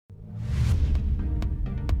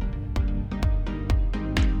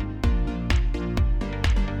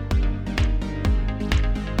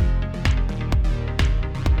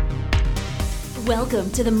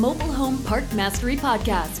Welcome to the Mobile Home Park Mastery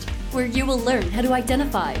Podcast, where you will learn how to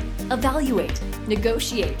identify, evaluate,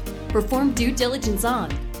 negotiate, perform due diligence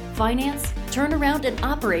on, finance, turn around, and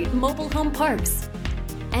operate mobile home parks.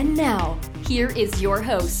 And now, here is your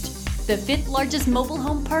host, the fifth largest mobile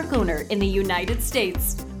home park owner in the United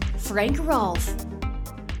States, Frank Rolfe.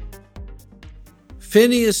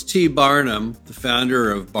 Phineas T. Barnum, the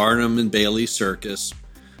founder of Barnum and Bailey Circus,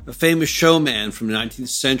 a famous showman from the 19th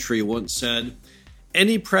century, once said,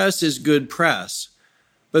 "Any press is good press."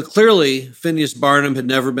 But clearly, Phineas Barnum had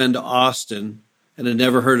never been to Austin and had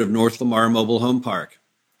never heard of North Lamar Mobile Home Park.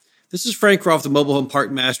 This is Frank Rolfe, the Mobile Home Park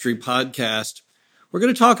Mastery Podcast. We're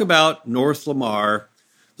going to talk about North Lamar,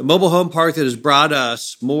 the mobile home park that has brought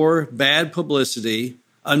us more bad publicity,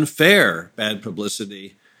 unfair bad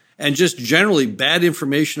publicity, and just generally bad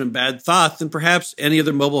information and bad thought than perhaps any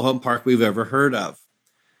other mobile home park we've ever heard of.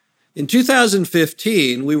 In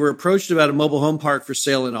 2015, we were approached about a mobile home park for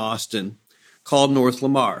sale in Austin called North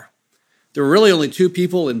Lamar. There were really only two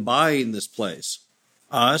people in buying this place,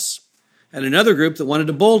 us and another group that wanted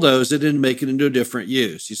to bulldoze it and make it into a different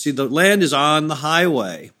use. You see, the land is on the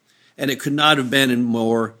highway, and it could not have been in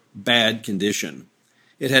more bad condition.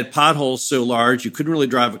 It had potholes so large you couldn't really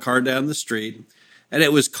drive a car down the street, and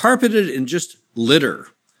it was carpeted in just litter.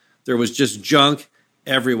 There was just junk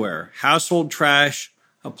everywhere, household trash,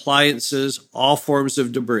 appliances, all forms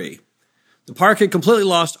of debris. The park had completely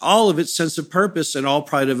lost all of its sense of purpose and all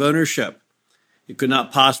pride of ownership. It could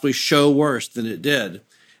not possibly show worse than it did.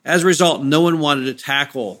 As a result, no one wanted to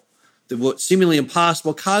tackle the seemingly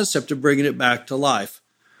impossible concept of bringing it back to life,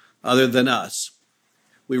 other than us.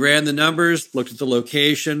 We ran the numbers, looked at the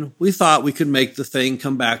location. We thought we could make the thing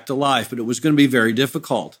come back to life, but it was going to be very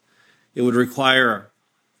difficult. It would require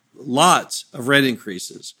lots of rent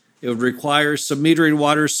increases. It would require submetering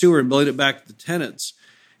water, sewer, and billing it back to the tenants.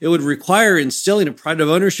 It would require instilling a pride of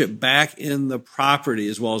ownership back in the property,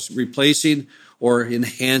 as well as replacing or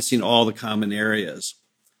enhancing all the common areas.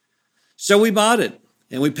 So we bought it,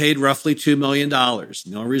 and we paid roughly $2 million.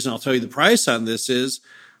 The only reason I'll tell you the price on this is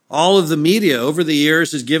all of the media over the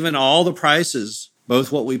years has given all the prices,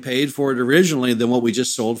 both what we paid for it originally and then what we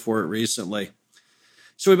just sold for it recently.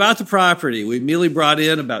 So we bought the property. We immediately brought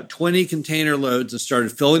in about 20 container loads and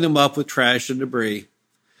started filling them up with trash and debris.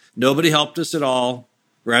 Nobody helped us at all.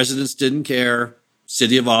 Residents didn't care.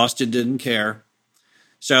 City of Austin didn't care.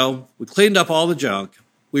 So we cleaned up all the junk.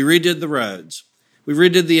 We redid the roads. We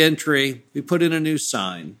redid the entry. We put in a new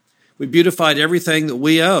sign. We beautified everything that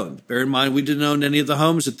we owned. Bear in mind, we didn't own any of the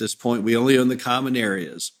homes at this point. We only owned the common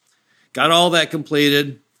areas. Got all that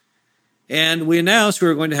completed. And we announced we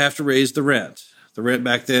were going to have to raise the rent. The rent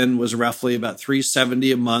back then was roughly about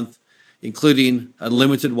 $370 a month, including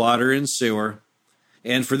unlimited water and sewer.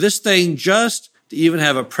 And for this thing just to even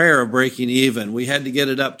have a prayer of breaking even, we had to get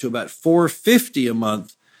it up to about $450 a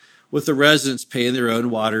month with the residents paying their own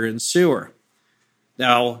water and sewer.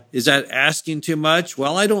 Now, is that asking too much?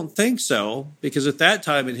 Well, I don't think so, because at that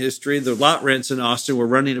time in history, the lot rents in Austin were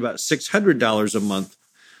running about $600 a month,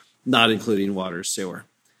 not including water and sewer.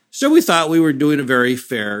 So we thought we were doing a very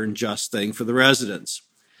fair and just thing for the residents.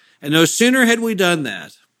 And no sooner had we done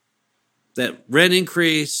that rent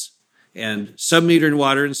increase and submetering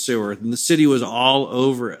water and sewer, than the city was all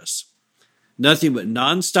over us. Nothing but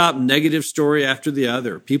nonstop negative story after the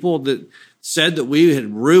other. People that said that we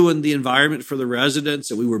had ruined the environment for the residents,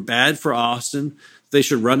 that we were bad for Austin, they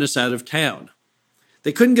should run us out of town.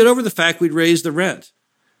 They couldn't get over the fact we'd raised the rent.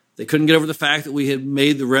 They couldn't get over the fact that we had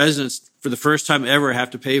made the residents, for the first time ever,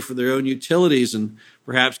 have to pay for their own utilities and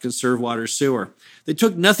perhaps conserve water sewer. They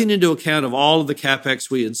took nothing into account of all of the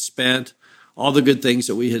CapEx we had spent, all the good things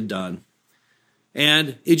that we had done.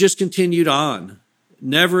 And it just continued on.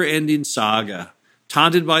 Never-ending saga,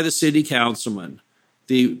 taunted by the city councilman,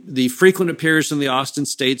 the frequent appearance in the Austin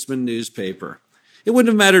Statesman newspaper. It wouldn't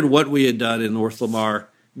have mattered what we had done in North Lamar.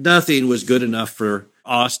 Nothing was good enough for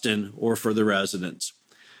Austin or for the residents.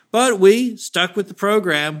 But we stuck with the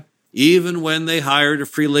program, even when they hired a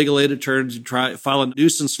free legal aid attorney to try file a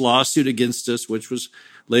nuisance lawsuit against us, which was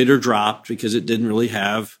later dropped because it didn't really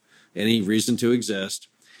have any reason to exist.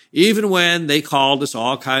 Even when they called us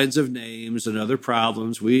all kinds of names and other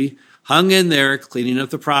problems, we hung in there cleaning up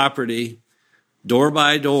the property, door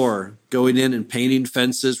by door, going in and painting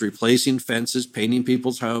fences, replacing fences, painting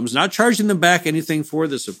people's homes, not charging them back anything for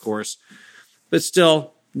this, of course. But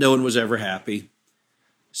still, no one was ever happy.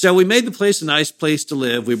 So we made the place a nice place to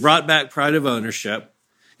live. We brought back pride of ownership.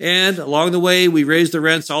 And along the way, we raised the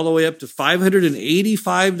rents all the way up to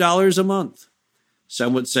 $585 a month.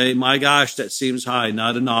 Some would say, my gosh, that seems high.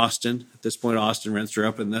 Not in Austin. At this point, Austin rents are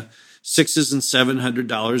up in the $600 and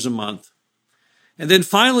 $700 a month. And then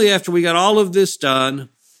finally, after we got all of this done,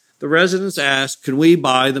 the residents asked, can we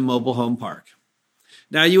buy the mobile home park?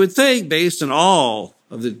 Now, you would think, based on all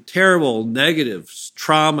of the terrible negative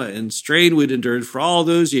trauma and strain we'd endured for all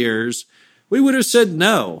those years, we would have said,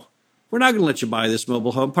 no, we're not going to let you buy this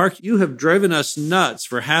mobile home park. You have driven us nuts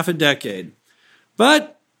for half a decade.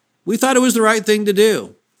 But we thought it was the right thing to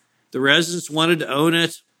do. The residents wanted to own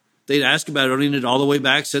it. They'd asked about owning it all the way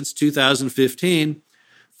back since 2015.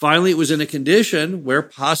 Finally, it was in a condition where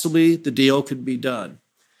possibly the deal could be done.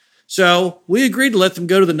 So we agreed to let them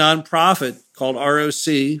go to the nonprofit called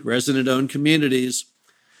ROC, Resident Owned Communities.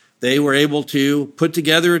 They were able to put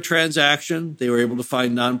together a transaction. They were able to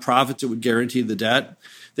find nonprofits that would guarantee the debt.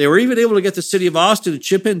 They were even able to get the city of Austin to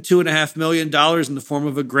chip in $2.5 million in the form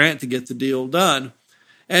of a grant to get the deal done.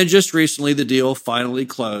 And just recently, the deal finally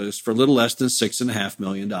closed for a little less than $6.5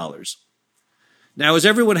 million. Now, is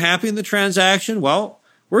everyone happy in the transaction? Well,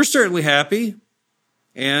 we're certainly happy.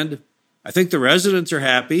 And I think the residents are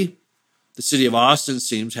happy. The city of Austin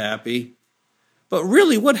seems happy. But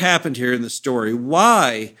really, what happened here in the story?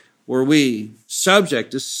 Why were we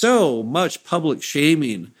subject to so much public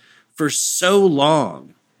shaming for so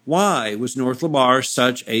long? Why was North Lamar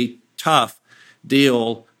such a tough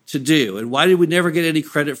deal to do? And why did we never get any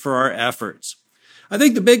credit for our efforts? I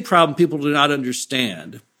think the big problem people do not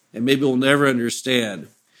understand, and maybe will never understand,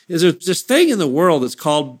 is there's this thing in the world that's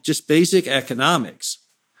called just basic economics.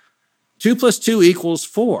 2 + 2 =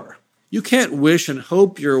 4. You can't wish and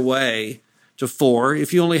hope your way to 4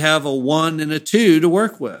 if you only have a 1 and a 2 to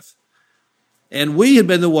work with. And we had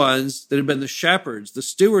been the ones that had been the shepherds, the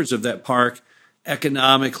stewards of that park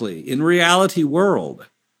economically, in reality world.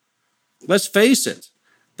 Let's face it,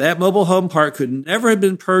 that mobile home park could never have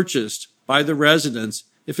been purchased by the residents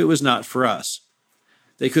if it was not for us.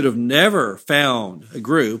 They could have never found a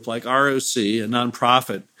group like ROC, a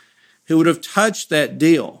nonprofit, who would have touched that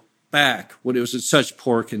deal back when it was in such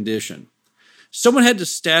poor condition. Someone had to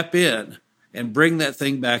step in and bring that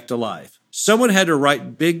thing back to life. Someone had to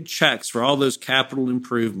write big checks for all those capital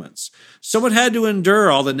improvements. Someone had to endure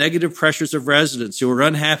all the negative pressures of residents who were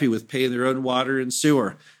unhappy with paying their own water and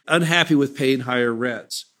sewer, unhappy with paying higher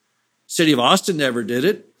rents. City of Austin never did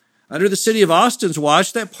it. Under the city of Austin's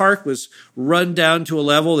watch, that park was run down to a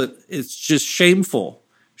level that it's just shameful.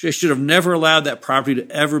 They should have never allowed that property to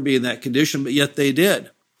ever be in that condition, but yet they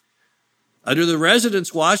did. Under the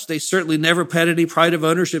residents' watch, they certainly never had any pride of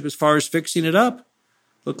ownership as far as fixing it up.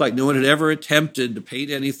 Looked like no one had ever attempted to paint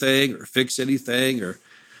anything or fix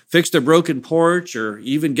their broken porch or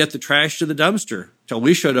even get the trash to the dumpster until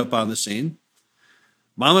we showed up on the scene.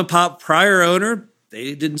 Mom and pop prior owner,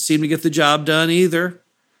 they didn't seem to get the job done either.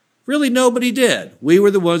 Really, nobody did. We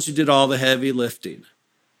were the ones who did all the heavy lifting.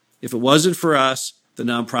 If it wasn't for us, the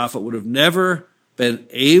nonprofit would have never been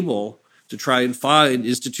able to try and find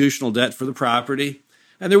institutional debt for the property.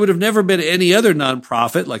 And there would have never been any other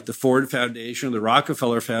nonprofit like the Ford Foundation or the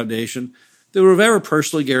Rockefeller Foundation that would have ever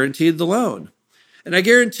personally guaranteed the loan. And I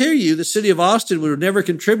guarantee you the city of Austin would have never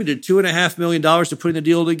contributed $2.5 million to putting the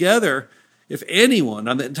deal together if anyone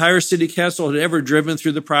on the entire city council had ever driven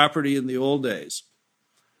through the property in the old days.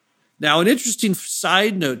 Now, an interesting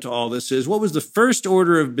side note to all this is, what was the first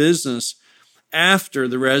order of business after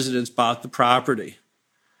the residents bought the property?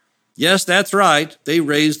 Yes, that's right. They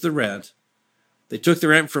raised the rent. They took the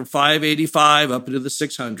rent from $585 up into the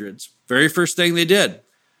 $600s. Very first thing they did.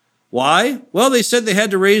 Why? Well, they said they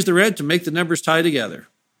had to raise the rent to make the numbers tie together.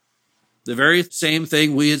 The very same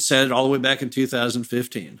thing we had said all the way back in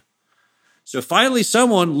 2015. So finally,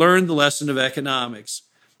 someone learned the lesson of economics,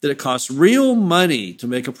 that it costs real money to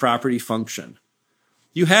make a property function.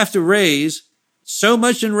 You have to raise so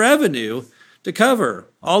much in revenue to cover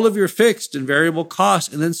all of your fixed and variable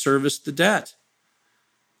costs and then service the debt.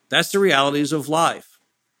 That's the realities of life.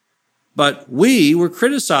 But we were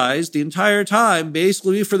criticized the entire time,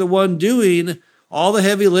 basically for the one doing all the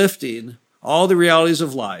heavy lifting, all the realities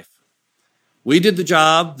of life. We did the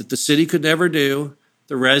job that the city could never do,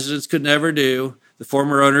 the residents could never do, the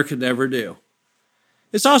former owner could never do.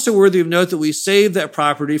 It's also worthy of note that we saved that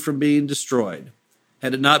property from being destroyed.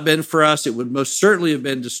 Had it not been for us, it would most certainly have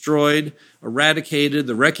been destroyed, eradicated.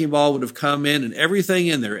 The wrecking ball would have come in and everything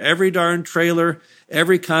in there, every darn trailer,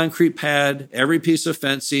 every concrete pad, every piece of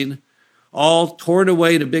fencing, all torn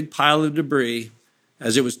away in a big pile of debris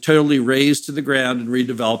as it was totally razed to the ground and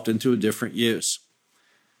redeveloped into a different use.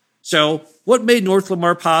 So what made North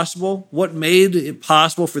Lamar possible? What made it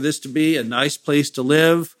possible for this to be a nice place to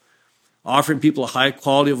live, offering people a high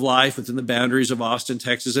quality of life within the boundaries of Austin,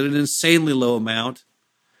 Texas at an insanely low amount?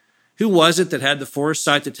 Who was it that had the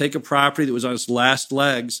foresight to take a property that was on its last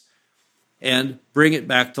legs and bring it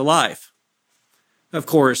back to life? Of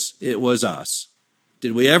course, it was us.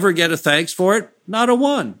 Did we ever get a thanks for it? Not a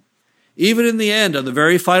one. Even in the end, on the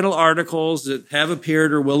very final articles that have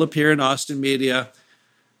appeared or will appear in Austin media,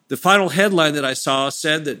 the final headline that I saw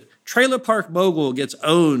said that Trailer Park Mogul gets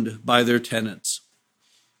owned by their tenants.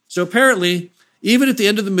 So apparently, even at the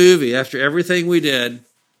end of the movie, after everything we did,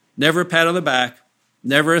 never a pat on the back,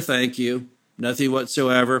 never a thank you, nothing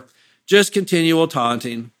whatsoever, just continual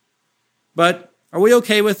taunting. But are we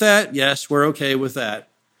okay with that? Yes, we're okay with that.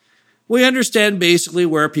 We understand basically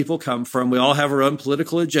where people come from. We all have our own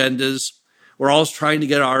political agendas. We're all trying to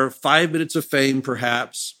get our 5 minutes of fame,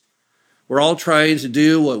 perhaps. We're all trying to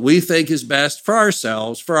do what we think is best for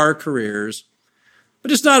ourselves, for our careers.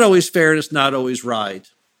 But it's not always fair and it's not always right.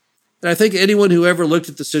 And I think anyone who ever looked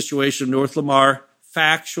at the situation of North Lamar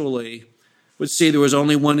factually would see there was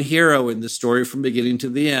only one hero in this story from beginning to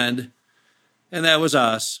the end, and that was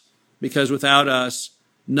us. Because without us,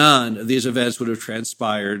 none of these events would have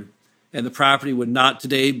transpired, and the property would not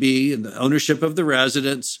today be in the ownership of the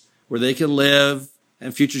residents where they can live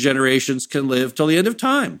and future generations can live till the end of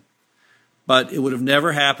time. But it would have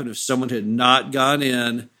never happened if someone had not gone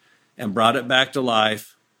in and brought it back to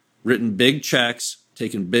life, written big checks,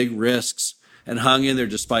 taken big risks, and hung in there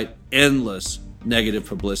despite endless negative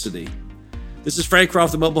publicity. This is Frank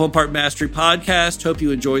Rolfe, the Mobile Home Park Mastery Podcast. Hope you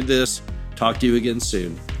enjoyed this. Talk to you again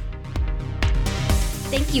soon.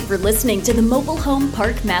 Thank you for listening to the Mobile Home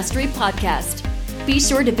Park Mastery Podcast. Be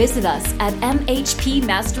sure to visit us at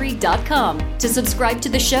mhpmastery.com to subscribe to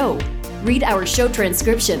the show, read our show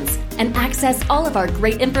transcriptions, and access all of our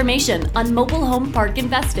great information on mobile home park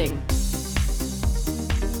investing.